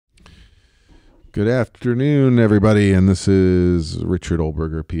Good afternoon, everybody, and this is Richard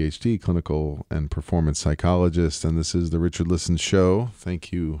Olberger, PhD, clinical and performance psychologist, and this is the Richard Listen Show.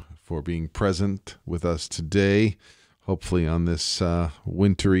 Thank you for being present with us today, hopefully on this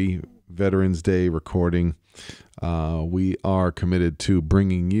wintry Veterans Day recording. We are committed to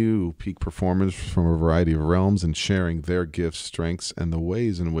bringing you peak performers from a variety of realms and sharing their gifts, strengths, and the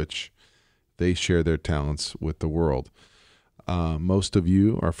ways in which they share their talents with the world. Most of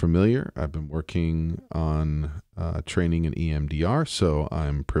you are familiar. I've been working on training in EMDR, so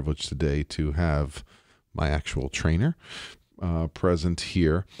I'm privileged today to have my actual trainer present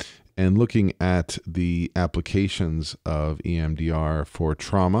here and looking at the applications of EMDR for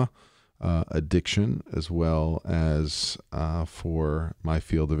trauma, addiction, as well as for my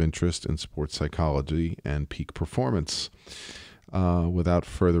field of interest in sports psychology and peak performance. Without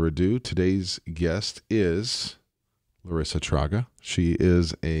further ado, today's guest is Larisa Targa. She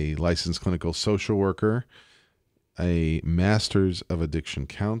is a licensed clinical social worker, a master's of addiction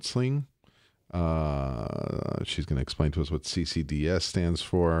counseling. She's going to explain to us what CCDS stands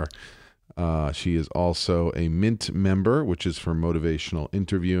for. She is also a MINT member, which is for motivational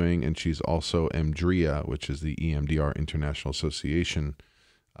interviewing, and she's also EMDRIA, which is the EMDR International Association,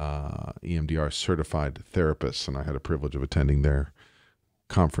 EMDR certified therapist, and I had a privilege of attending their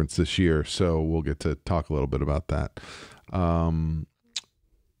conference this year, so we'll get to talk a little bit about that.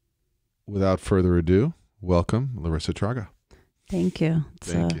 Without further ado, welcome, Larisa Targa. Thank you.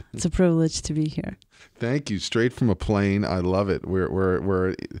 It's a privilege to be here. Thank you. Straight from a plane. I love it.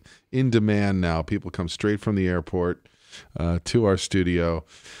 We're in demand now. People come straight from the airport to our studio.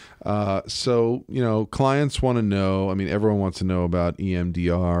 So, clients want to know, everyone wants to know about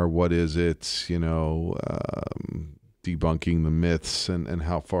EMDR. What is it? Debunking the myths and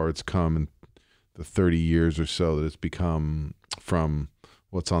how far it's come in the 30 years or so that it's become from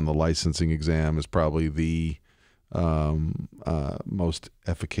what's on the licensing exam is probably the most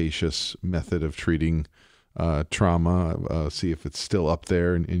efficacious method of treating trauma. See if it's still up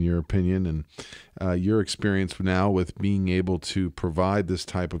there in your opinion and your experience now with being able to provide this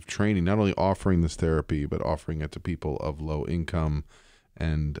type of training, not only offering this therapy, but offering it to people of low income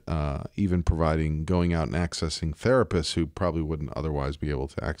and even going out and accessing therapists who probably wouldn't otherwise be able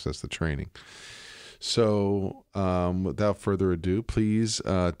to access the training. So without further ado, please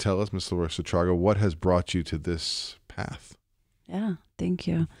tell us, Ms. Larisa Targa, what has brought you to this path? Yeah, thank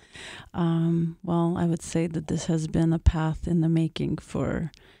you. Well, I would say that this has been a path in the making for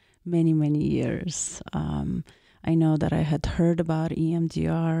many, many years. I know that I had heard about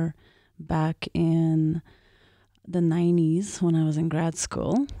EMDR back in the 90s when I was in grad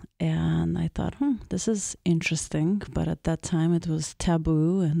school, and I thought, this is interesting, but at that time it was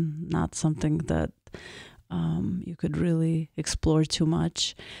taboo and not something that you could really explore too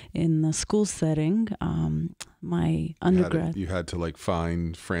much in the school setting. My undergrad... You had to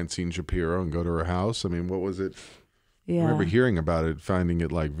find Francine Shapiro and go to her house? What was it? Yeah. I remember hearing about it, finding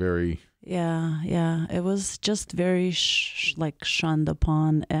it very... Yeah. It was just very shunned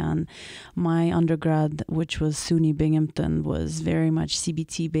upon, and my undergrad, which was SUNY Binghamton, was very much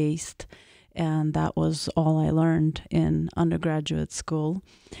CBT based, and that was all I learned in undergraduate school.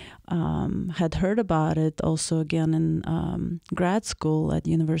 Had heard about it also again in grad school at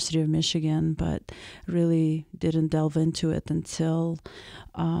University of Michigan, but really didn't delve into it until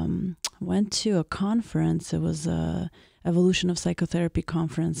went to a conference. It was a Evolution of Psychotherapy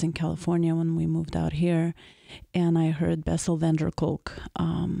conference in California when we moved out here, and I heard Bessel van der Kolk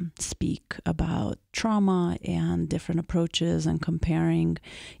speak about trauma and different approaches and comparing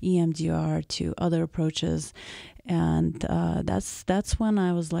EMDR to other approaches, and that's when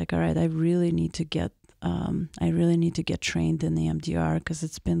I was like, all right, I really need to get trained in EMDR because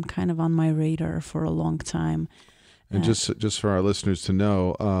it's been kind of on my radar for a long time. And just for our listeners to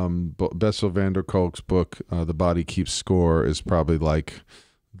know, Bessel van der Kolk's book, The Body Keeps Score, is probably like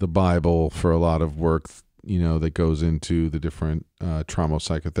the Bible for a lot of work, that goes into the different trauma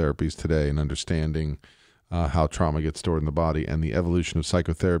psychotherapies today and understanding how trauma gets stored in the body. And the Evolution of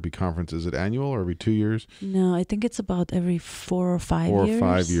Psychotherapy conference, is it annual or every 2 years? No, I think it's about every 4 or 5 years. 4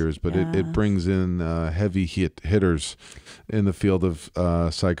 or 5 years, but yeah. it brings in heavy hitters in the field of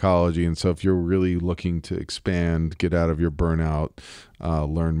psychology. And so if you're really looking to expand, get out of your burnout,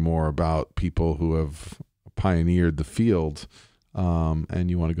 learn more about people who have pioneered the field, and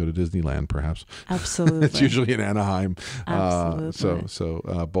you want to go to Disneyland, perhaps. Absolutely. It's usually in Anaheim. Absolutely.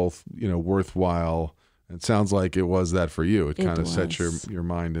 So both, worthwhile. It sounds like it was that for you. It kind of sets your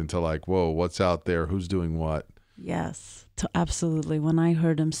mind into whoa, what's out there? Who's doing what? Yes, absolutely. When I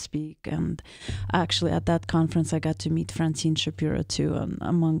heard him speak, and actually at that conference, I got to meet Francine Shapiro too, and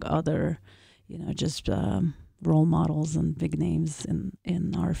among other, just role models and big names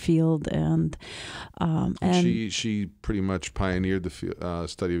in our field. And she pretty much pioneered the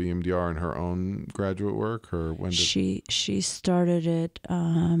study of EMDR in her own graduate work, or when did she started it?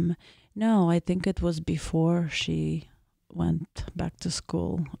 No, I think it was before she went back to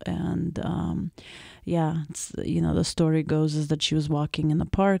school. And the story goes is that she was walking in the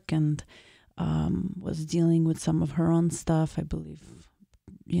park and was dealing with some of her own stuff, I believe,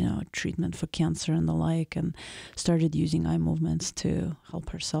 treatment for cancer and the like, and started using eye movements to help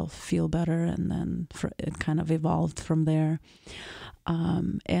herself feel better. And then it kind of evolved from there.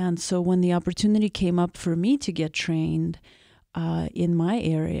 And so when the opportunity came up for me to get trained in my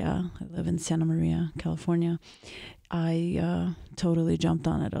area, I live in Santa Maria, California, I totally jumped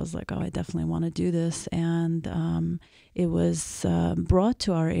on it. I was like, oh, I definitely want to do this. And it was brought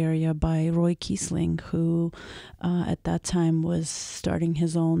to our area by Roy Kiesling, who at that time was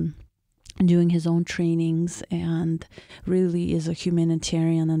doing his own trainings, and really is a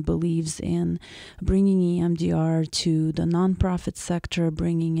humanitarian and believes in bringing EMDR to the nonprofit sector,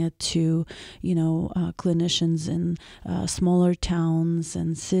 bringing it to, clinicians in smaller towns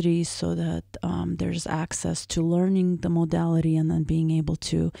and cities, so that there's access to learning the modality and then being able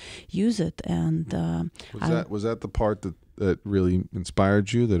to use it. And was that the part that really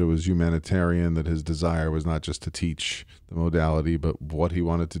inspired you, that it was humanitarian, that his desire was not just to teach the modality, but what he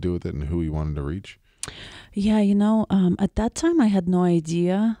wanted to do with it and who he wanted to reach? Yeah, at that time I had no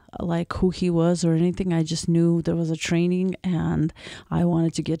idea like who he was or anything. I just knew there was a training and I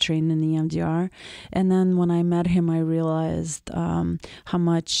wanted to get trained in EMDR. And then when I met him, I realized how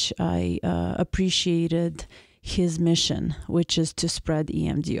much I appreciated his mission, which is to spread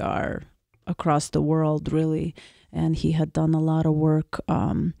EMDR across the world, really. And he had done a lot of work,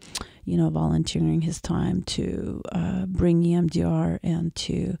 volunteering his time to bring EMDR and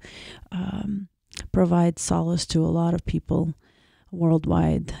to provide solace to a lot of people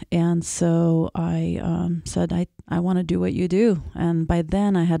worldwide. And so I said, I want to do what you do. And by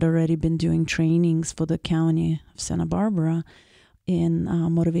then I had already been doing trainings for the county of Santa Barbara in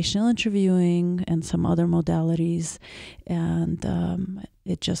motivational interviewing and some other modalities. And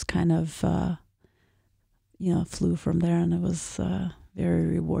it just kind of flew from there, and it was very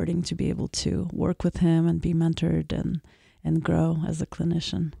rewarding to be able to work with him and be mentored and grow as a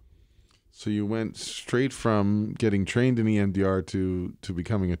clinician. So you went straight from getting trained in EMDR to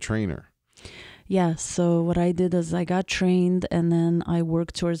becoming a trainer. Yeah, so what I did is I got trained, and then I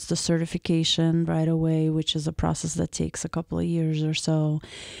worked towards the certification right away, which is a process that takes a couple of years or so.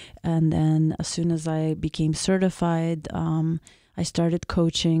 And then as soon as I became certified, I started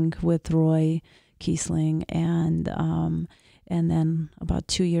coaching with Roy Kiesling, and then about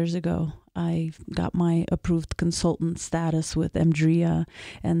 2 years ago, I got my approved consultant status with EMDR,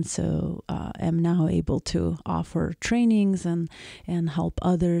 and so am now able to offer trainings and help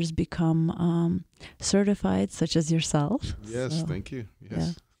others become certified, such as yourself. Yes, so, thank you.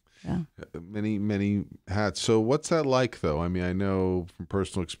 Yes. Yeah. Many hats. So what's that like, though? I mean, I know from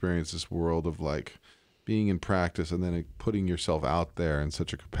personal experience this world of like being in practice and then putting yourself out there in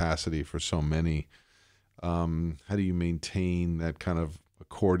such a capacity for so many. How do you maintain that kind of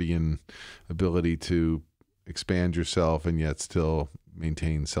accordion ability to expand yourself and yet still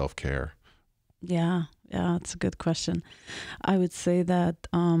maintain self-care? Yeah, it's a good question. I would say that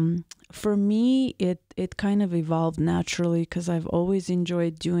for me, it kind of evolved naturally because I've always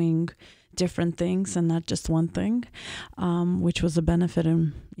enjoyed doing different things and not just one thing, which was a benefit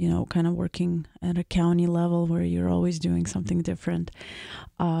in, kind of working at a county level where you're always doing something different.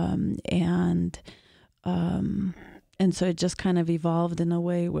 And so it just kind of evolved in a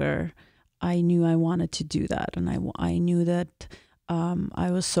way where I knew I wanted to do that. And I knew that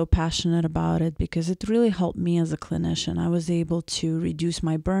I was so passionate about it because it really helped me as a clinician. I was able to reduce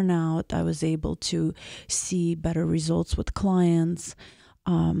my burnout. I was able to see better results with clients.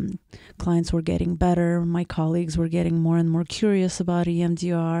 Clients were getting better. My colleagues were getting more and more curious about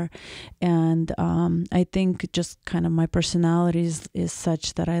EMDR. And I think just kind of my personality is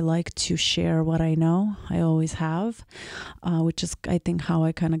such that I like to share what I know. I always have, which is, I think, how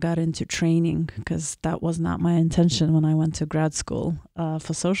I kind of got into training, because that was not my intention when I went to grad school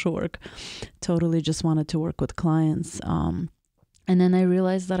for social work. Totally just wanted to work with clients. And then I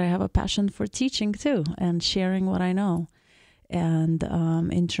realized that I have a passion for teaching too and sharing what I know. And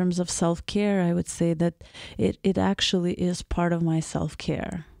in terms of self-care, I would say that it actually is part of my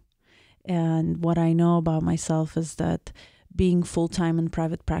self-care. And what I know about myself is that being full-time in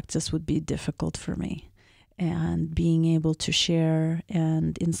private practice would be difficult for me. and being able to share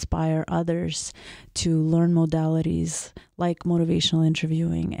and inspire others to learn modalities like motivational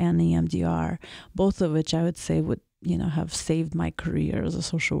interviewing and EMDR, both of which I would say would, have saved my career as a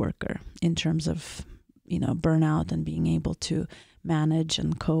social worker in terms of, burnout and being able to manage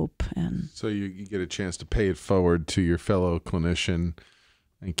and cope. And so you get a chance to pay it forward to your fellow clinician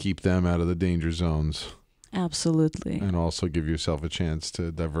and keep them out of the danger zones. Absolutely. And also give yourself a chance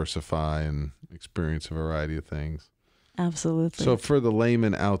to diversify and experience a variety of things. Absolutely. So for the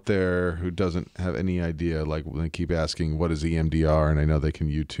layman out there who doesn't have any idea, like they keep asking, what is EMDR? And I know they can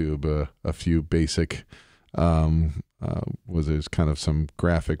YouTube a few basic, there's kind of some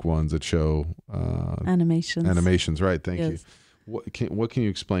graphic ones that show animations. Animations, right? Thank Yes. you. What can you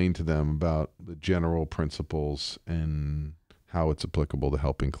explain to them about the general principles and how it's applicable to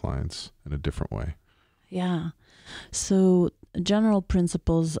helping clients in a different way? Yeah. So general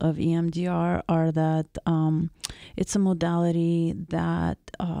principles of EMDR are that it's a modality that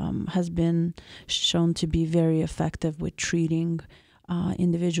has been shown to be very effective with treating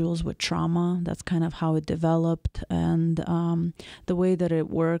individuals with trauma. That's kind of how it developed. And the way that it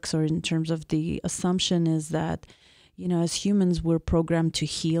works, or in terms of the assumption, is that, as humans, we're programmed to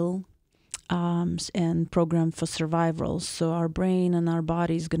heal. And programmed for survival. So our brain and our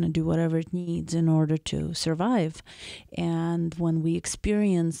body is going to do whatever it needs in order to survive. And when we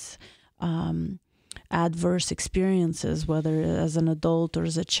experience adverse experiences, whether as an adult or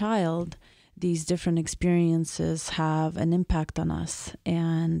as a child, these different experiences have an impact on us.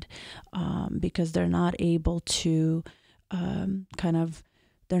 And because they're not able to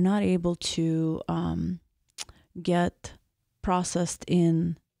get processed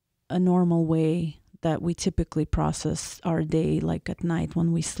in a normal way that we typically process our day, like at night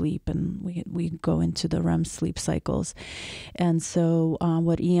when we sleep and we go into the REM sleep cycles. And so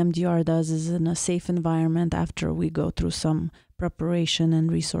what EMDR does is, in a safe environment, after we go through some preparation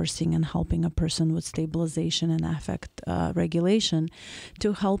and resourcing and helping a person with stabilization and affect regulation,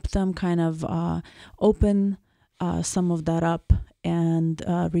 to help them kind of open some of that up and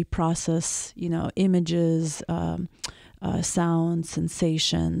reprocess, images, sounds,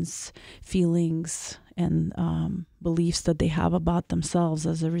 sensations, feelings, and beliefs that they have about themselves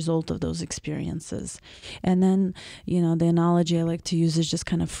as a result of those experiences. And then, the analogy I like to use is just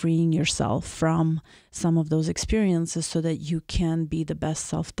kind of freeing yourself from some of those experiences so that you can be the best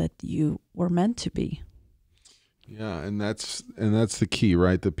self that you were meant to be. Yeah, and that's the key,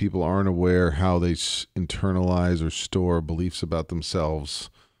 right? That people aren't aware how they internalize or store beliefs about themselves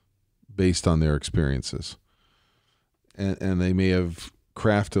based on their experiences. And they may have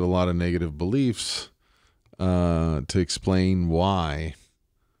crafted a lot of negative beliefs to explain why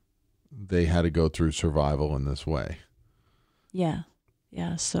they had to go through survival in this way. Yeah.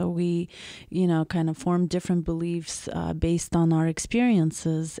 So we, kind of form different beliefs based on our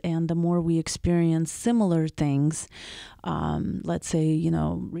experiences. And the more we experience similar things, let's say,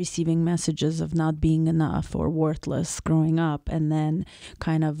 receiving messages of not being enough or worthless growing up, and then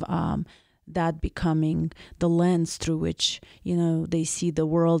kind of that becoming the lens through which, they see the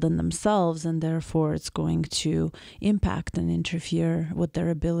world and themselves, and therefore it's going to impact and interfere with their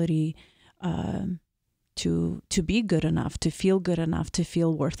ability to be good enough, to feel good enough, to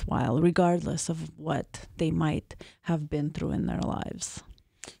feel worthwhile, regardless of what they might have been through in their lives.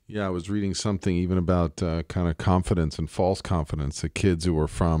 Yeah, I was reading something even about kind of confidence and false confidence. The kids who are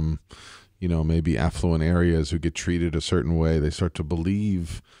from, maybe affluent areas who get treated a certain way, they start to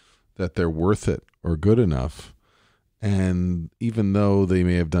believe that they're worth it or good enough. And even though they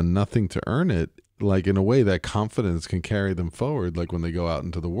may have done nothing to earn it, like in a way that confidence can carry them forward, like when they go out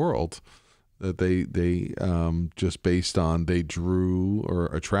into the world, that they just based on they drew or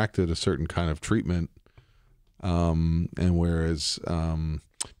attracted a certain kind of treatment. And whereas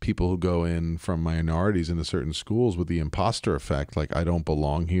people who go in from minorities into certain schools with the imposter effect, like I don't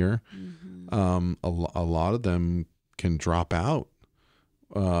belong here, a lot of them can drop out.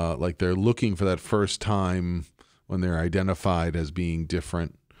 Like they're looking for that first time when they're identified as being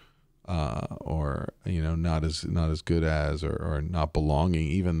different, or not as good as, or not belonging,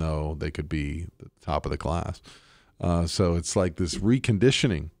 even though they could be the top of the class. So it's like this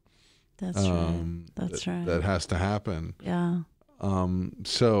reconditioning. That's right. That has to happen. Yeah.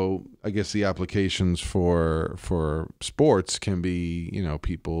 So I guess the applications for sports can be,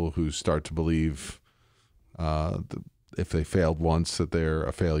 people who start to believe if they failed once that they're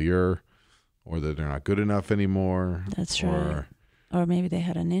a failure, or that they're not good enough anymore. That's right. Or maybe they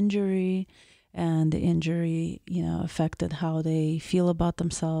had an injury, and the injury, affected how they feel about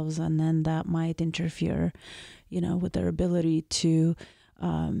themselves, and then that might interfere, with their ability to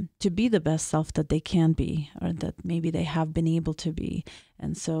to be the best self that they can be, or that maybe they have been able to be.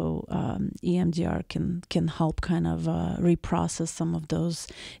 And so EMDR can help kind of reprocess some of those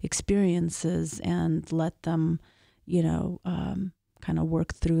experiences and let them, kind of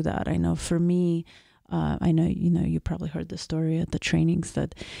work through that. I know for me, I know, you probably heard the story at the trainings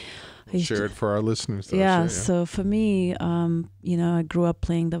that Share it for our listeners. Yeah. So for me, I grew up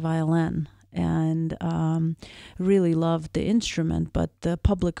playing the violin and really loved the instrument, but the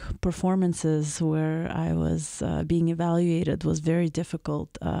public performances where I was being evaluated was very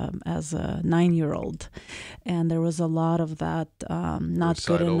difficult as a 9-year-old. And there was a lot of that not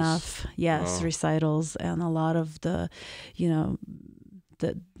Recitals. Good enough. Yes, recitals, and a lot of the,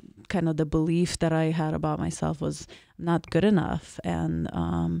 the kind of the belief that I had about myself was not good enough.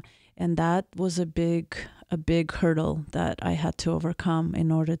 And that was a big hurdle that I had to overcome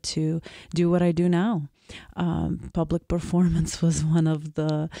in order to do what I do now. Public performance was one of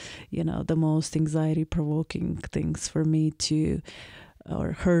the, the most anxiety provoking things for me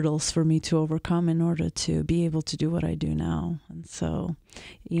or hurdles for me to overcome in order to be able to do what I do now. And so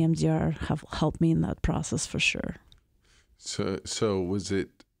EMDR have helped me in that process for sure. So was it,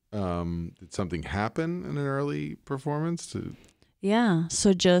 did something happen in an early performance Yeah.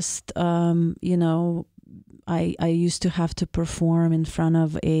 So just, I used to have to perform in front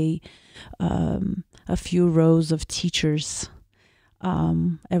of a few rows of teachers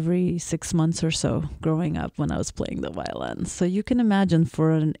every 6 months or so growing up when I was playing the violin. So you can imagine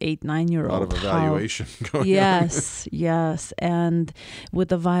for an 8-9-year-old. A lot of evaluation going on. Yes. And with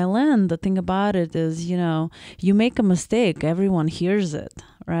the violin, the thing about it is, you make a mistake, everyone hears it,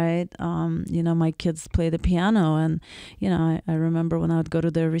 right? My kids play the piano, and, I remember when I would go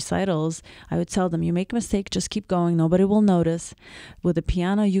to their recitals, I would tell them, you make a mistake, just keep going. Nobody will notice. With the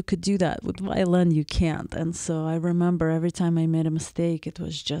piano, you could do that. With violin, you can't. And so I remember every time I made a mistake, it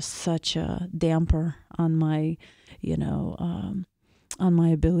was just such a damper on my, on my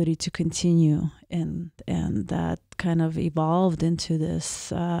ability to continue. And that kind of evolved into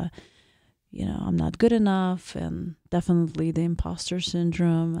this, I'm not good enough, and definitely the imposter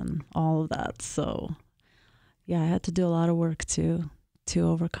syndrome and all of that. So, yeah, I had to do a lot of work to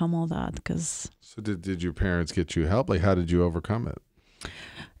overcome all that. So did your parents get you help? Like, how did you overcome it?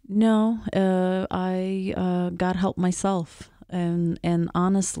 No, I got help myself. And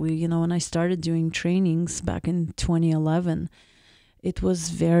honestly, when I started doing trainings back in 2011, it was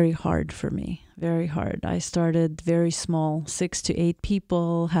very hard for me, very hard. I started very small, 6 to 8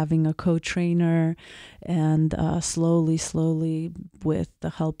 people, having a co-trainer, and slowly, with the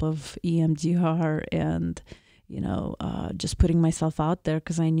help of EMDR and, just putting myself out there,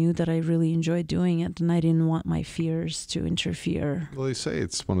 because I knew that I really enjoyed doing it, and I didn't want my fears to interfere. Well, they say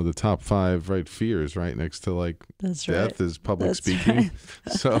it's one of the top 5 fears, right, next to That's death right. is public That's speaking. Right.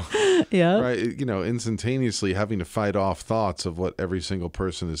 So, yeah, right, instantaneously having to fight off thoughts of what every single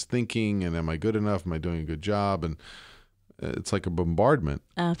person is thinking, and am I good enough? Am I doing a good job? And it's like a bombardment.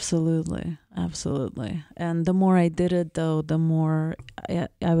 Absolutely. And the more I did it, though, the more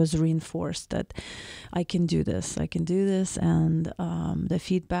I was reinforced that I can do this. And the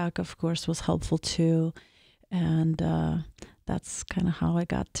feedback, of course, was helpful too. And that's kind of how I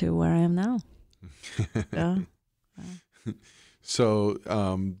got to where I am now. Yeah. So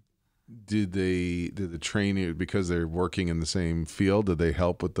did the trainer, because they're working in the same field, did they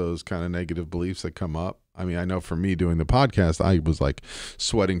help with those kind of negative beliefs that come up? I mean, I know for me doing the podcast, I was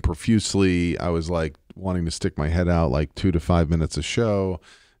sweating profusely. I was wanting to stick my head out 2 to 5 minutes a show,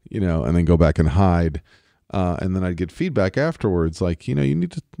 and then go back and hide. And then I'd get feedback afterwards, you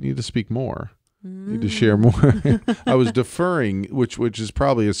need to speak more. You need to share more. I was deferring, which is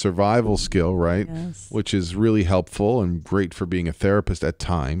probably a survival skill, right? Yes. Which is really helpful and great for being a therapist at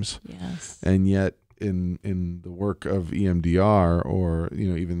times. Yes. And yet in the work of EMDR, or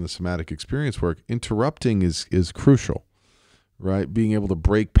even the somatic experience work, interrupting is crucial, right? Being able to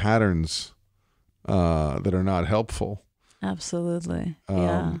break patterns that are not helpful. Absolutely.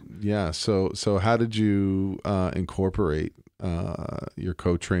 Yeah. So how did you incorporate your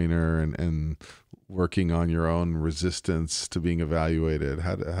co-trainer and working on your own resistance to being evaluated?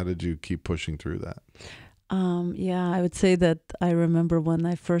 How did you keep pushing through that? I would say that I remember when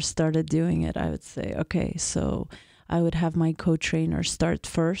I first started doing it, I would say, okay, so I would have my co-trainer start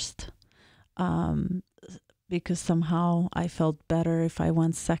first, because somehow I felt better if I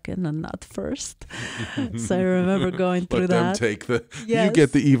went second and not first. So I remember going through Let them that. take the, Yes. you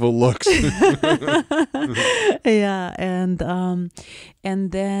get the evil looks. Yeah,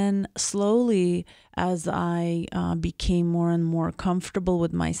 and then slowly, as I became more and more comfortable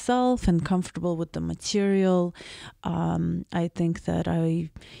with myself and comfortable with the material, I think that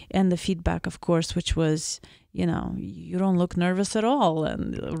and the feedback, of course, which was, you don't look nervous at all,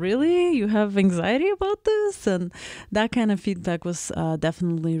 and really, you have anxiety about this, and that kind of feedback was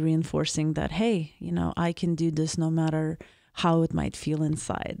definitely reinforcing that, hey, I can do this no matter how it might feel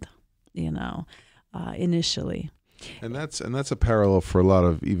inside, initially. And that's a parallel for a lot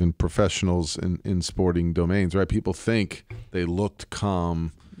of even professionals in sporting domains, right? People think they looked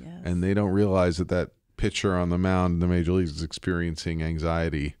calm, Yes. and they don't realize that pitcher on the mound in the major leagues is experiencing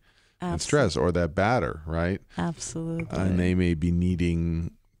anxiety and stress, or that batter, right? Absolutely. And they may be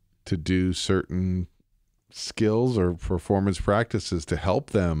needing to do certain skills or performance practices to help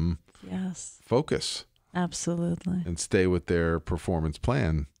them focus. Absolutely. And stay with their performance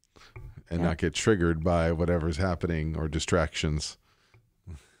plan and not get triggered by whatever's happening or distractions.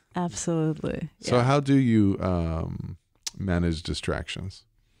 Absolutely. So how do you manage distractions?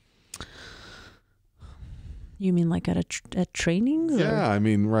 You mean like at trainings? Yeah, I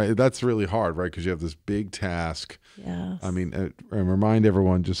mean, right. That's really hard, right? Because you have this big task. Yes. I mean, and remind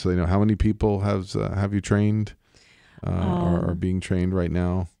everyone, just so they know, how many people have you trained or are being trained right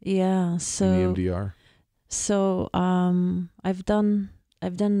now? Yeah. So in EMDR. So I've done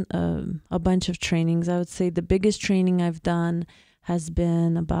a bunch of trainings. I would say the biggest training I've done has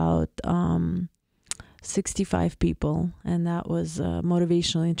been about 65 people, and that was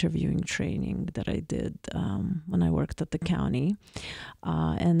motivational interviewing training that I did when I worked at the county.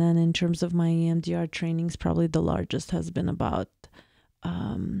 And then in terms of my EMDR trainings, probably the largest has been about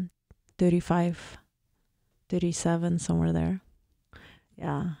 35, 37, somewhere there.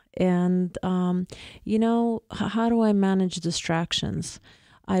 Yeah. And, how do I manage distractions?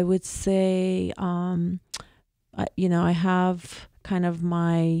 I would say, I have kind of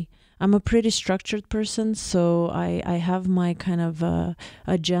I'm a pretty structured person, so I have my kind of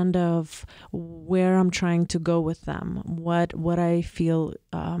agenda of where I'm trying to go with them, what I feel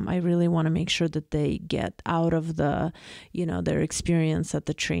I really want to make sure that they get out of their experience at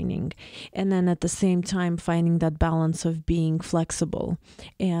the training. And then at the same time, finding that balance of being flexible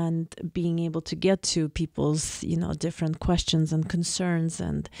and being able to get to people's, different questions and concerns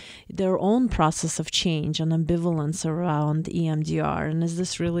and their own process of change and ambivalence around EMDR. And is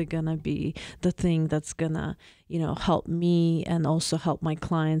this really going to be the thing that's going to, help me and also help my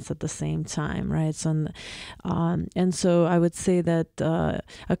clients at the same time, right? So, and so I would say that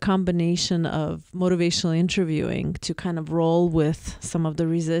a combination of motivational interviewing to kind of roll with some of the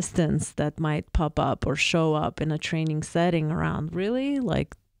resistance that might pop up or show up in a training setting around really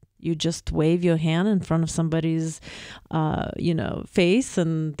like you just wave your hand in front of somebody's, face,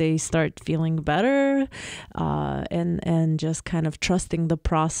 and they start feeling better, and just kind of trusting the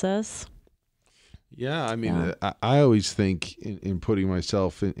process. Yeah, I mean, I always think in putting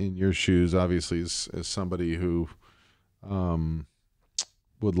myself in your shoes, obviously, as somebody who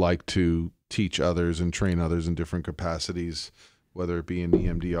would like to teach others and train others in different capacities, whether it be in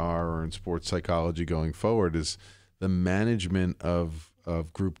EMDR or in sports psychology going forward, is the management of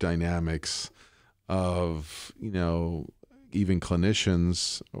group dynamics, of, even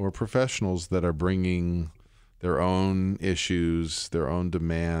clinicians or professionals that are bringing their own issues, their own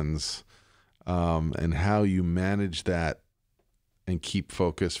demands, and how you manage that and keep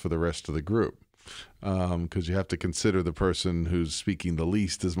focus for the rest of the group. Because you have to consider the person who's speaking the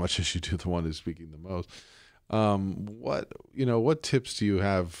least as much as you do the one who's speaking the most. What tips do you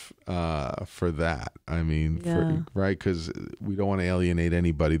have for that? I mean, right? Because we don't want to alienate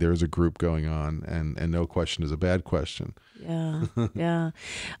anybody. There's a group going on, and no question is a bad question. Yeah, yeah.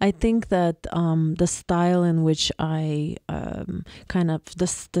 I think that the style in which I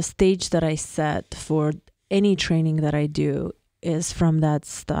the stage that I set for any training that I do is from that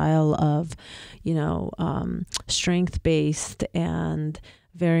style of, strength-based and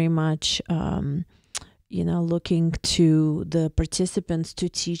very much, looking to the participants to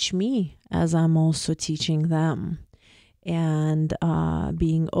teach me as I'm also teaching them, and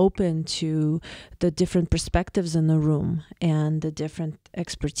being open to the different perspectives in the room and the different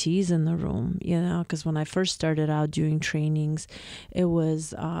expertise in the room, because when I first started out doing trainings, it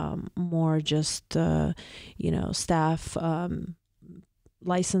was more just, staff,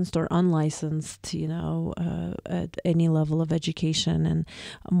 licensed or unlicensed, at any level of education. And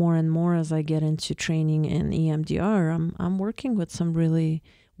more as I get into training in EMDR, I'm working with some really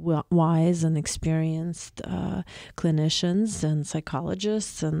wise and experienced clinicians and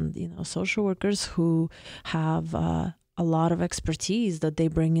psychologists and social workers who have a lot of expertise that they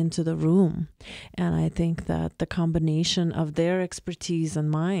bring into the room. And I think that the combination of their expertise and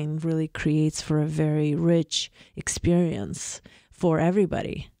mine really creates for a very rich experience for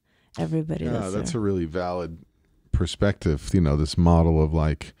everybody. That's a really valid perspective. This model of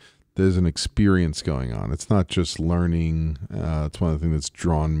like, there's an experience going on. It's not just learning. It's one of the things that's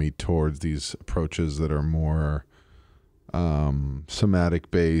drawn me towards these approaches that are more somatic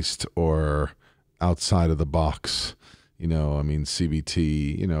based or outside of the box.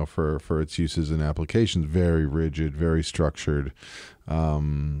 CBT, for its uses and applications, very rigid, very structured,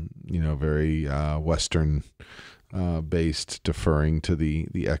 very Western based, deferring to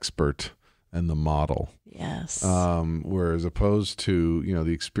the expert and the model. Yes. Whereas opposed to,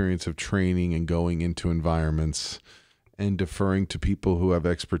 the experience of training and going into environments and deferring to people who have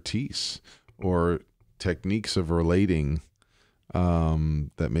expertise or techniques of relating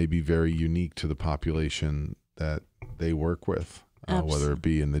that may be very unique to the population that they work with, whether it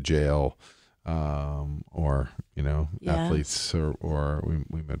be in the jail or, athletes or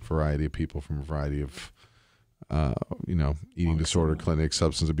we met a variety of people from a variety of eating disorder clinics,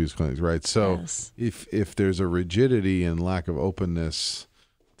 substance abuse clinics, right? So if there's a rigidity and lack of openness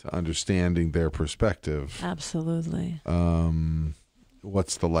to understanding their perspective, absolutely.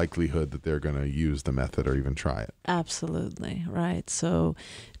 What's the likelihood that they're going to use the method or even try it? Absolutely, right. So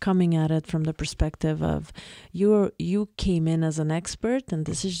coming at it from the perspective of you came in as an expert, and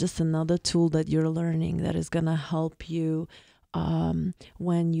this is just another tool that you're learning that is going to help you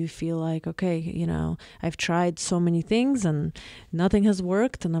when you feel like, okay, I've tried so many things and nothing has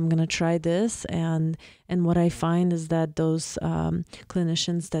worked, and I'm going to try this. And what I find is that those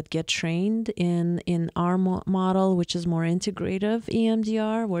clinicians that get trained in our model, which is more integrative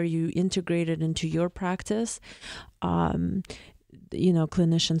EMDR, where you integrate it into your practice,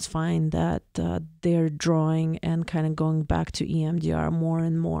 clinicians find that they're drawing and kind of going back to EMDR more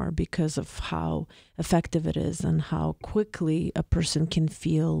and more because of how effective it is and how quickly a person can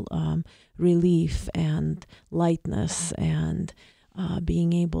feel relief and lightness and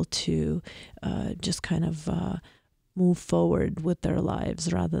being able to just kind of move forward with their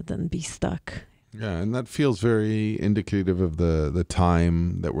lives rather than be stuck. Yeah, and that feels very indicative of the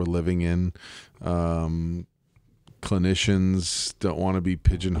time that we're living in. Clinicians don't want to be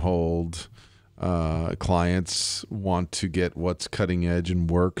pigeonholed. Clients want to get what's cutting edge and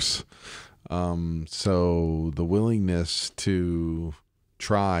works. So the willingness to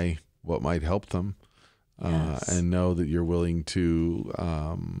try what might help them and know that you're willing to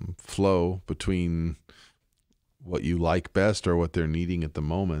flow between what you like best or what they're needing at the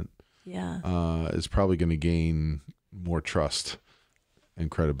moment is probably going to gain more trust and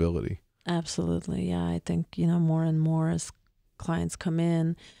credibility. Absolutely. Yeah. I think, more and more as clients come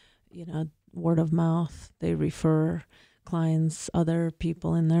in, word of mouth, they refer clients, other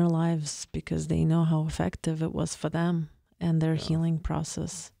people in their lives because they know how effective it was for them and their healing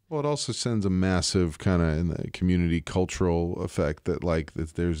process. Well, it also sends a massive kind of in the community cultural effect that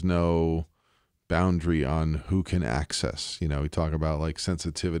that there's no boundary on who can access. We talk about like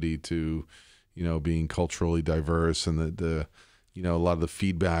sensitivity to, being culturally diverse and the a lot of the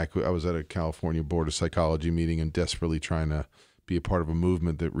feedback. I was at a California Board of Psychology meeting and desperately trying to be a part of a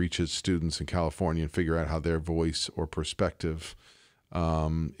movement that reaches students in California and figure out how their voice or perspective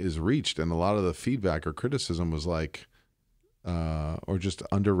is reached. And a lot of the feedback or criticism was like, or just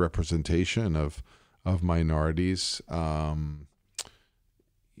underrepresentation of minorities. I'm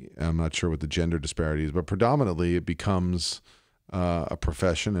not sure what the gender disparity is, but predominantly it becomes a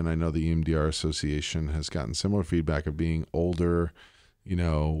profession, and I know the EMDR Association has gotten similar feedback of being older,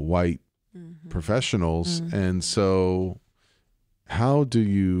 white professionals. And so how do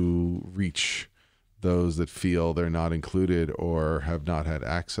you reach those that feel they're not included or have not had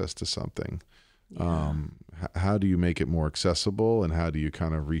access to something? How do you make it more accessible, and how do you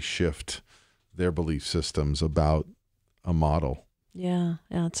kind of reshift their belief systems about a model? Yeah,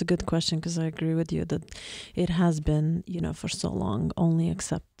 it's a good question because I agree with you that it has been, for so long only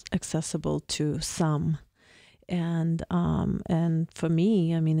accessible to some. And for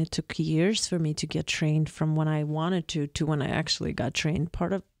me, it took years for me to get trained from when I wanted to when I actually got trained.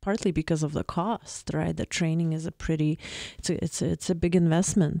 Partly because of the cost, right? The training is it's a big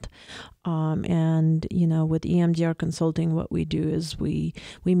investment. And with EMDR consulting, what we do is we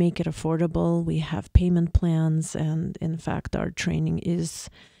make it affordable. We have payment plans, and in fact, our training is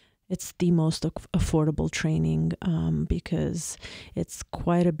it's the most affordable training because it's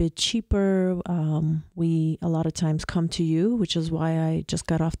quite a bit cheaper. We a lot of times come to you, which is why I just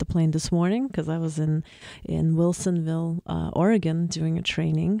got off the plane this morning, because I was in Wilsonville, Oregon, doing a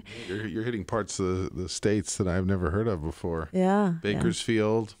training. You're hitting parts of the states that I've never heard of before. Yeah.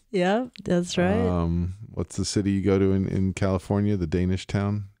 Bakersfield. Yeah, that's right. What's the city you go to in California? The Danish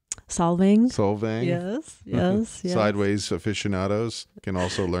town? Solvang. Yes. Yes. Sideways aficionados can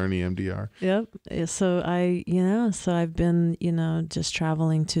also learn EMDR. Yep. So I've been, just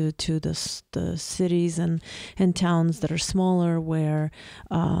traveling to the cities and towns that are smaller, where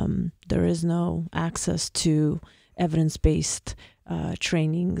there is no access to evidence-based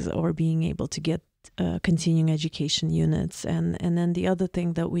trainings or being able to get continuing education units. And then the other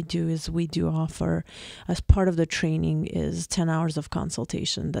thing that we do is we do offer, as part of the training, is 10 hours of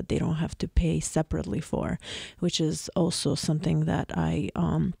consultation that they don't have to pay separately for, which is also something that I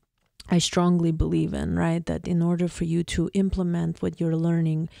strongly believe in, right? That in order for you to implement what you're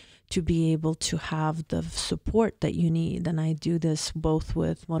learning, to be able to have the support that you need. And I do this both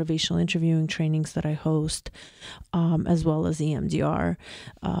with motivational interviewing trainings that I host, as well as EMDR,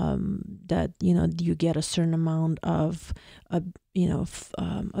 that, you get a certain amount of,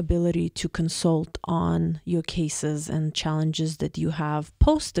 ability to consult on your cases and challenges that you have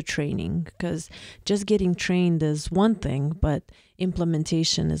post the training, because just getting trained is one thing, but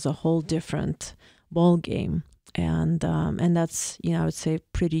implementation is a whole different ball game. And that's, I would say,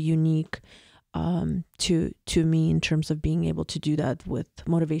 pretty unique to me in terms of being able to do that with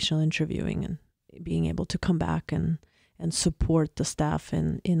motivational interviewing, and being able to come back and support the staff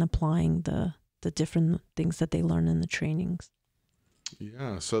in applying the different things that they learn in the trainings.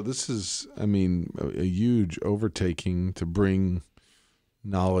 Yeah, so this is, a huge overtaking to bring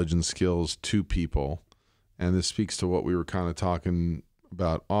knowledge and skills to people. And this speaks to what we were kind of talking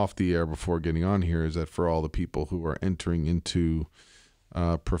about off the air before getting on here, is that for all the people who are entering into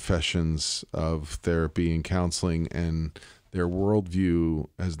professions of therapy and counseling, and their worldview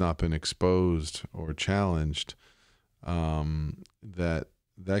has not been exposed or challenged, that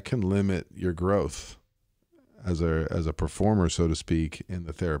can limit your growth as a performer, so to speak, in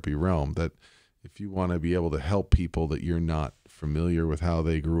the therapy realm. That if you want to be able to help people that you're not familiar with how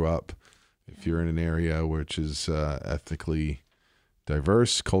they grew up, if you're in an area which is ethnically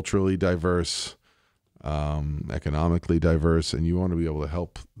diverse, culturally diverse, economically diverse, and you want to be able to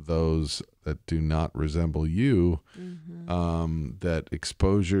help those that do not resemble you, that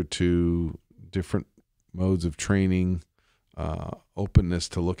exposure to different modes of training, openness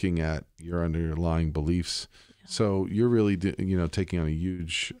to looking at your underlying beliefs. Yeah. So you're really, taking on a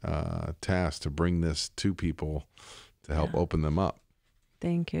huge task to bring this to people to help open them up.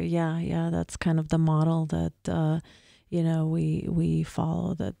 Thank you. Yeah. That's kind of the model that we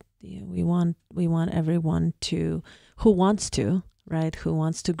follow. That we want everyone who wants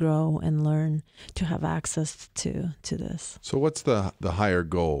to grow and learn, to have access to this. So what's the higher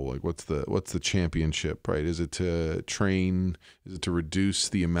goal? Like what's the championship, right? Is it to train? Is it to reduce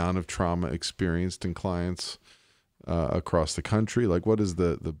the amount of trauma experienced in clients across the country? Like what is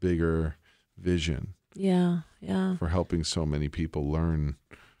the bigger vision? Yeah. For helping so many people learn.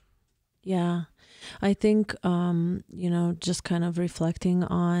 Yeah. I think, just kind of reflecting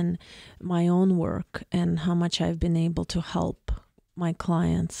on my own work and how much I've been able to help my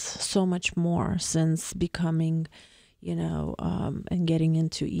clients so much more since becoming, and getting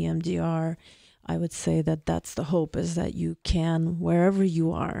into EMDR. I would say that that's the hope, is that you can, wherever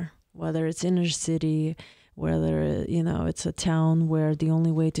you are, whether it's inner city, whether, it's a town where the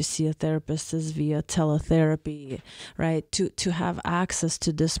only way to see a therapist is via teletherapy, right? To have access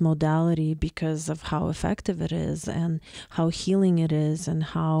to this modality because of how effective it is and how healing it is and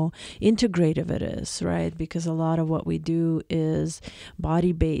how integrative it is, right? Because a lot of what we do is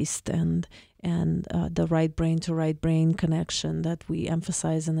body-based and the right brain to right brain connection that we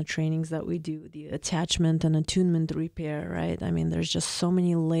emphasize in the trainings that we do, the attachment and attunement repair, right? There's just so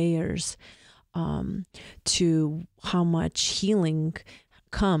many layers to how much healing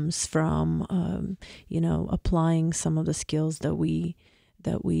comes from, applying some of the skills that we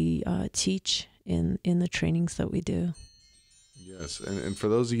teach in the trainings that we do. Yes, and for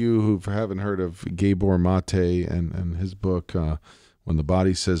those of you who haven't heard of Gabor Mate and his book, When the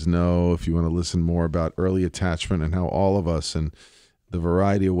Body Says No, if you want to listen more about early attachment and how all of us, and the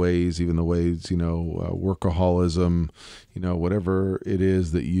variety of ways, even the ways, workaholism, whatever it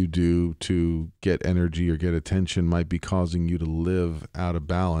is that you do to get energy or get attention might be causing you to live out of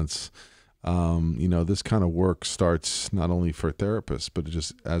balance. This kind of work starts not only for therapists, but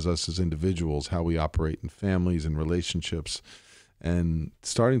just as us as individuals, how we operate in families and relationships. And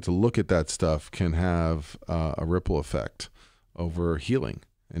starting to look at that stuff can have a ripple effect over healing.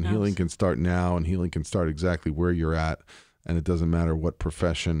 And healing can start now, and healing can start exactly where you're at. And it doesn't matter what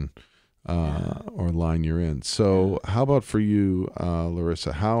profession or line you're in. So how about for you,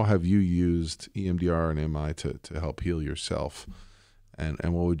 Larisa? How have you used EMDR and MI to help heal yourself? And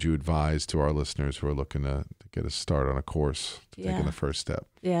what would you advise to our listeners who are looking to get a start on a course, taking the first step?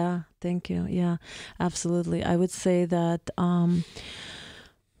 Yeah, thank you. Yeah, absolutely. I would say that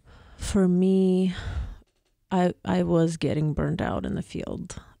for me, I was getting burned out in the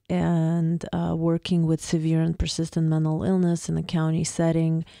field, and working with severe and persistent mental illness in a county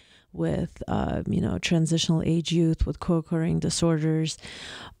setting with, transitional age youth with co-occurring disorders.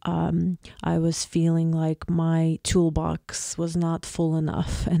 I was feeling like my toolbox was not full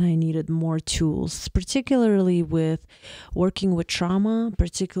enough and I needed more tools, particularly with working with trauma,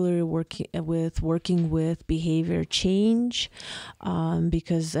 particularly working with behavior change,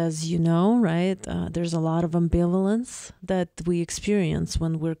 because as you know, right, there's a lot of ambivalence that we experience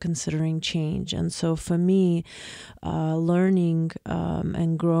when we're considering change. And so for me, learning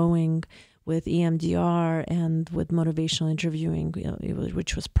and growing with EMDR and with motivational interviewing,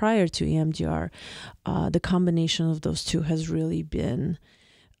 which was prior to EMDR, the combination of those two has really been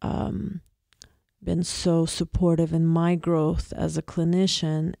so supportive in my growth as a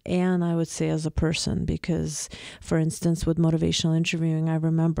clinician, and I would say as a person, because for instance, with motivational interviewing, I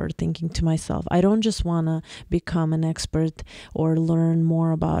remember thinking to myself, I don't just want to become an expert or learn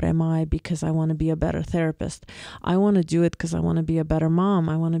more about MI because I want to be a better therapist. I want to do it because I want to be a better mom.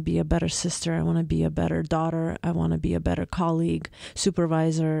 I want to be a better sister. I want to be a better daughter. I want to be a better colleague,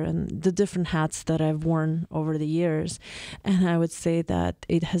 supervisor, and the different hats that I've worn over the years. And I would say that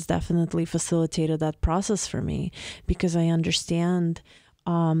it has definitely facilitated that process for me, because I understand,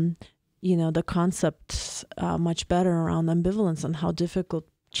 the concepts much better around ambivalence and how difficult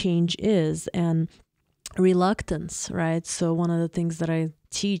change is, and reluctance, right? So one of the things that I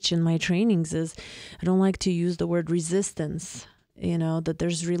teach in my trainings is I don't like to use the word resistance, that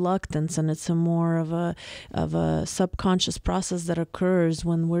there's reluctance, and it's a more of a subconscious process that occurs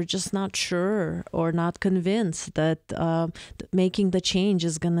when we're just not sure or not convinced that making the change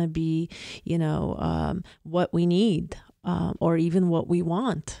is going to be, what we need, or even what we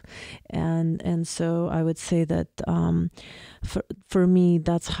want. And so I would say that for me,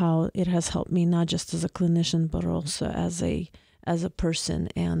 that's how it has helped me, not just as a clinician, but also as a person.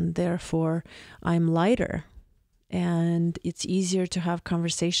 And therefore I'm lighter, and it's easier to have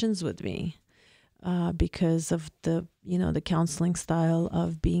conversations with me because of the counseling style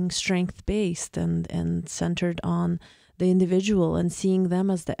of being strength-based and centered on the individual and seeing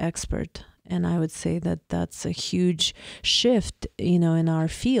them as the expert. And I would say that that's a huge shift, in our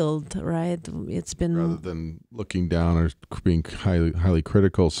field, right? It's been, rather than looking down or being highly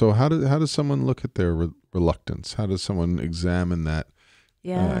critical. So how does someone look at their reluctance? How does someone examine that?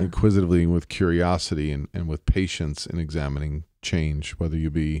 Inquisitively and with curiosity and with patience in examining change, whether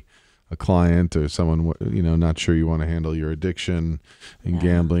you be a client or someone, not sure you want to handle your addiction in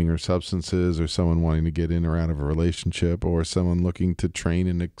gambling or substances, or someone wanting to get in or out of a relationship, or someone looking to train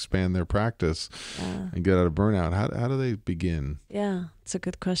and expand their practice and get out of burnout. How do they begin? Yeah, it's a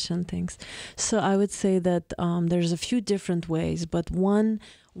good question. Thanks. So I would say that there's a few different ways, but one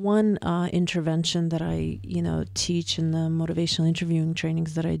intervention that I, teach in the motivational interviewing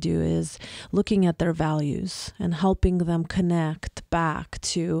trainings that I do is looking at their values and helping them connect back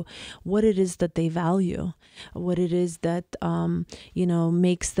to what it is that they value, what it is that,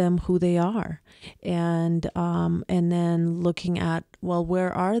 makes them who they are. And then looking at, well,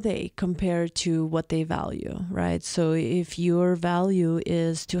 where are they compared to what they value, right? So if your value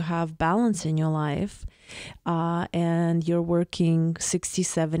is to have balance in your life, and you're working 60,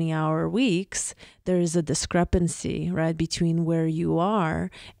 70-hour weeks, there is a discrepancy, right, between where you are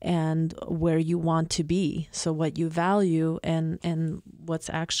and where you want to be. So what you value and what's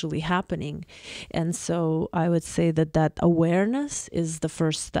actually happening. And so I would say that awareness is the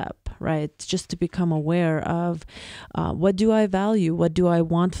first step, right? Just to become aware of what do I value? What do I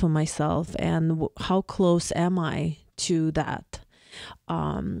want for myself? And how close am I to that?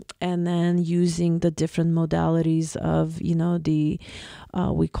 And then using the different modalities of,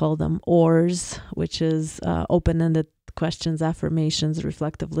 we call them ORs, which is open-ended questions, affirmations,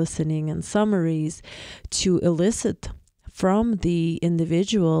 reflective listening, and summaries, to elicit from the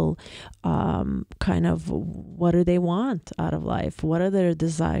individual kind of what do they want out of life? What are their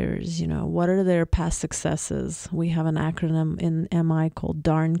desires? What are their past successes? We have an acronym in MI called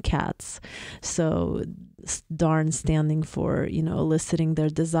DARN CATS. So DARN standing for, eliciting their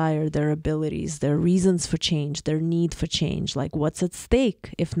desire, their abilities, their reasons for change, their need for change, like what's at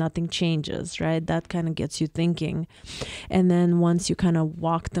stake if nothing changes, right? That kind of gets you thinking. And then once you kind of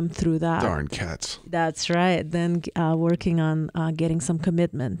walk them through that. Darn cats. That's right. Then working on getting some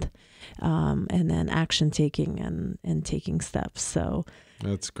commitment, and then action taking and taking steps. So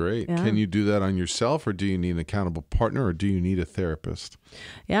that's great. Yeah. Can you do that on yourself, or do you need an accountable partner, or do you need a therapist?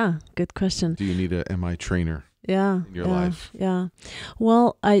 Yeah, good question. Do you need a MI trainer in your life? Yeah.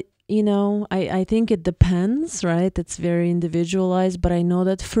 Well, I think it depends, right? It's very individualized, but I know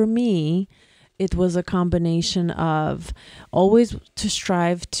that for me, it was a combination of always to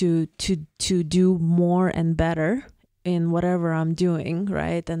strive to do more and better in whatever I'm doing,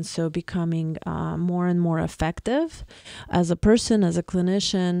 right? And so becoming more and more effective as a person, as a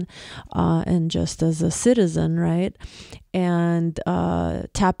clinician, and just as a citizen, right? And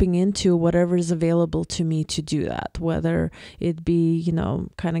tapping into whatever is available to me to do that, whether it be,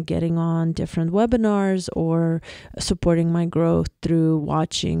 kind of getting on different webinars or supporting my growth through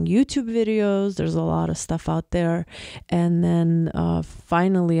watching YouTube videos. There's a lot of stuff out there. And then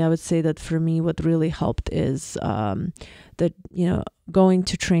finally, I would say that for me, what really helped is that, going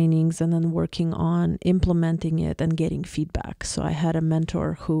to trainings and then working on implementing it and getting feedback. So I had a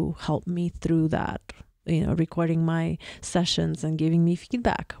mentor who helped me through that. Recording my sessions and giving me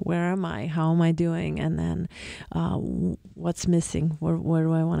feedback. Where am I? How am I doing? And then what's missing? Where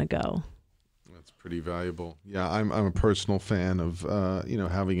do I want to go? That's pretty valuable. Yeah, I'm a personal fan of,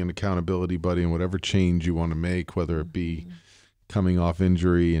 having an accountability buddy in whatever change you want to make, whether it be coming off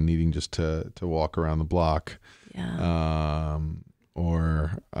injury and needing just to walk around the block,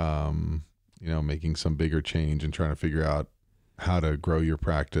 or, making some bigger change and trying to figure out how to grow your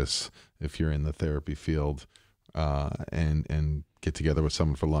practice if you're in the therapy field, and get together with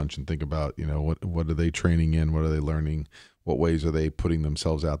someone for lunch and think about, what are they training in? What are they learning? What ways are they putting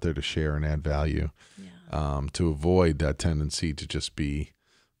themselves out there to share and add value, to avoid that tendency to just be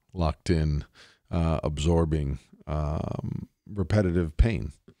locked in, absorbing repetitive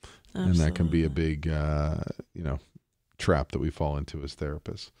pain. Absolutely. And that can be a big, trap that we fall into as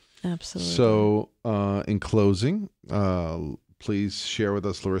therapists. Absolutely. So in closing, please share with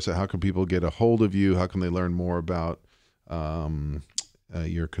us, Larisa, how can people get a hold of you? How can they learn more about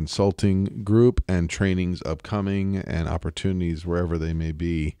your consulting group and trainings upcoming and opportunities wherever they may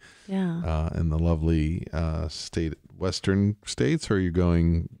be in the lovely western states, or are you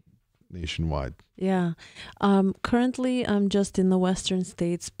going nationwide? Yeah. Currently, I'm just in the western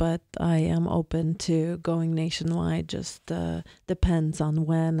states, but I am open to going nationwide. Just depends on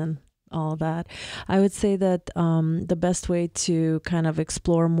when and all that. I would say that the best way to kind of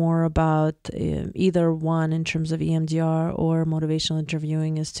explore more about either one in terms of EMDR or motivational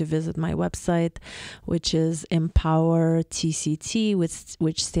interviewing is to visit my website, which is Empower TCT,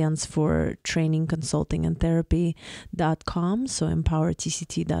 which stands for Training, Consulting, and Therapy.com. So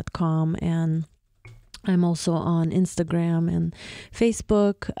empowertct.com. And I'm also on Instagram and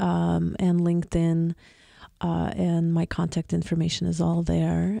Facebook and LinkedIn. And my contact information is all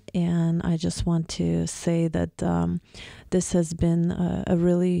there. And I just want to say that this has been a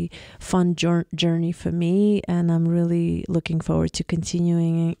really fun journey for me, and I'm really looking forward to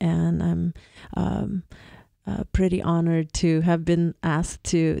continuing. And I'm pretty honored to have been asked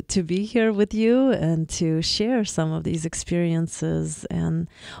to be here with you and to share some of these experiences. And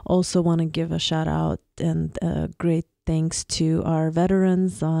also want to give a shout out and a great thanks to our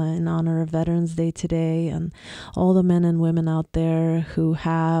veterans in honor of Veterans Day today, and all the men and women out there who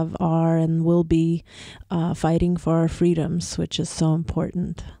are, and will be fighting for our freedoms, which is so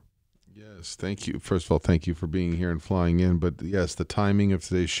important. Yes, thank you. First of all, thank you for being here and flying in. But yes, the timing of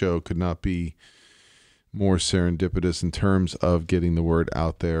today's show could not be more serendipitous in terms of getting the word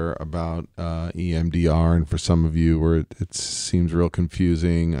out there about EMDR. And for some of you where it seems real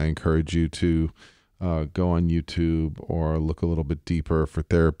confusing, I encourage you to go on YouTube or look a little bit deeper for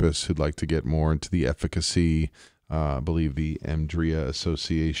therapists who'd like to get more into the efficacy. I believe the EMDRIA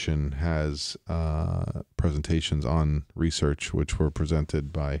Association has presentations on research, which were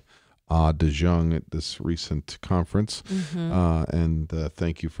presented by De Jong at this recent conference. And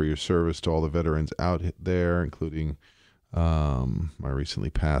thank you for your service to all the veterans out there, including my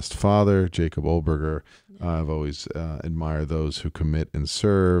recently passed father, Jacob Olberger. I've always admired those who commit and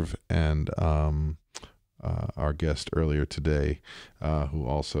serve, and our guest earlier today, who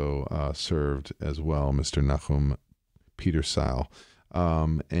also served as well, Mr. Nachum Petersal.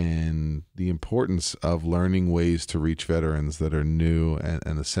 and the importance of learning ways to reach veterans that are new,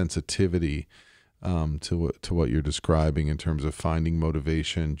 and the sensitivity to what you're describing in terms of finding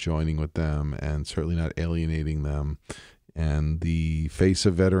motivation, joining with them, and certainly not alienating them. And the face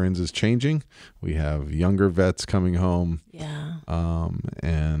of veterans is changing. We have younger vets coming home,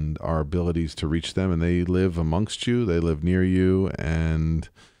 and our abilities to reach them, and they live amongst you, they live near you, and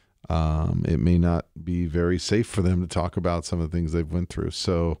it may not be very safe for them to talk about some of the things they've went through.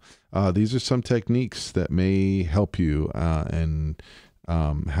 So these are some techniques that may help you and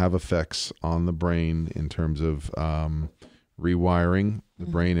have effects on the brain in terms of rewiring the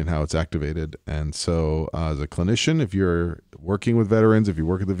brain and how it's activated. And so as a clinician, if you're working with veterans, if you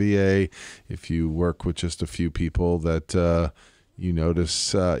work at the VA, if you work with just a few people that you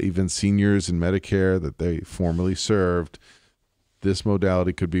notice, even seniors in Medicare that they formerly served, this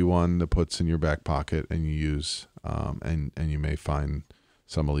modality could be one that puts in your back pocket and you use, and you may find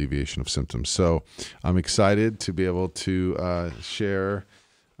some alleviation of symptoms. So I'm excited to be able to share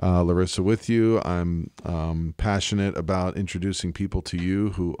Larisa with you. I'm passionate about introducing people to you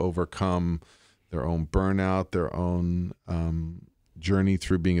who overcome their own burnout, their own journey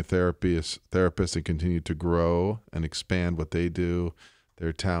through being a therapist and continue to grow and expand what they do,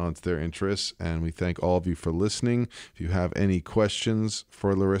 their talents, their interests. And we thank all of you for listening. If you have any questions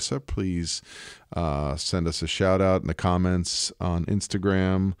for Larisa, please send us a shout out in the comments on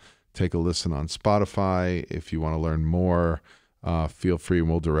Instagram. Take a listen on Spotify. If you want to learn more, feel free and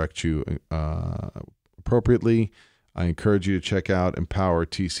we'll direct you appropriately. I encourage you to check out Empower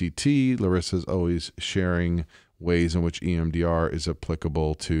TCT. Larisa's always sharing ways in which EMDR is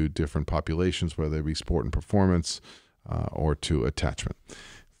applicable to different populations, whether they be sport and performance or to attachment.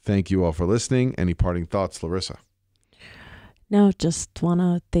 Thank you all for listening. Any parting thoughts, Larisa? No, just want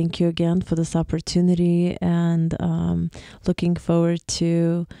to thank you again for this opportunity, and looking forward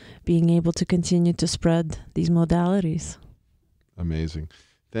to being able to continue to spread these modalities. Amazing.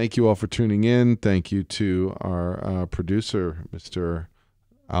 Thank you all for tuning in. Thank you to our producer, Mr.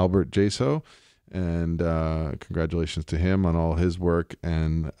 Albert Jaso, and congratulations to him on all his work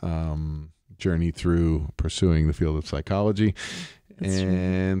and journey through pursuing the field of psychology.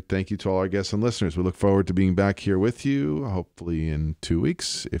 And thank you to all our guests and listeners. We look forward to being back here with you, hopefully in 2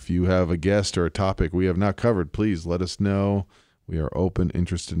 weeks. If you have a guest or a topic we have not covered, please let us know. We are open,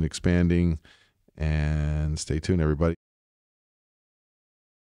 interested in expanding, and stay tuned, everybody.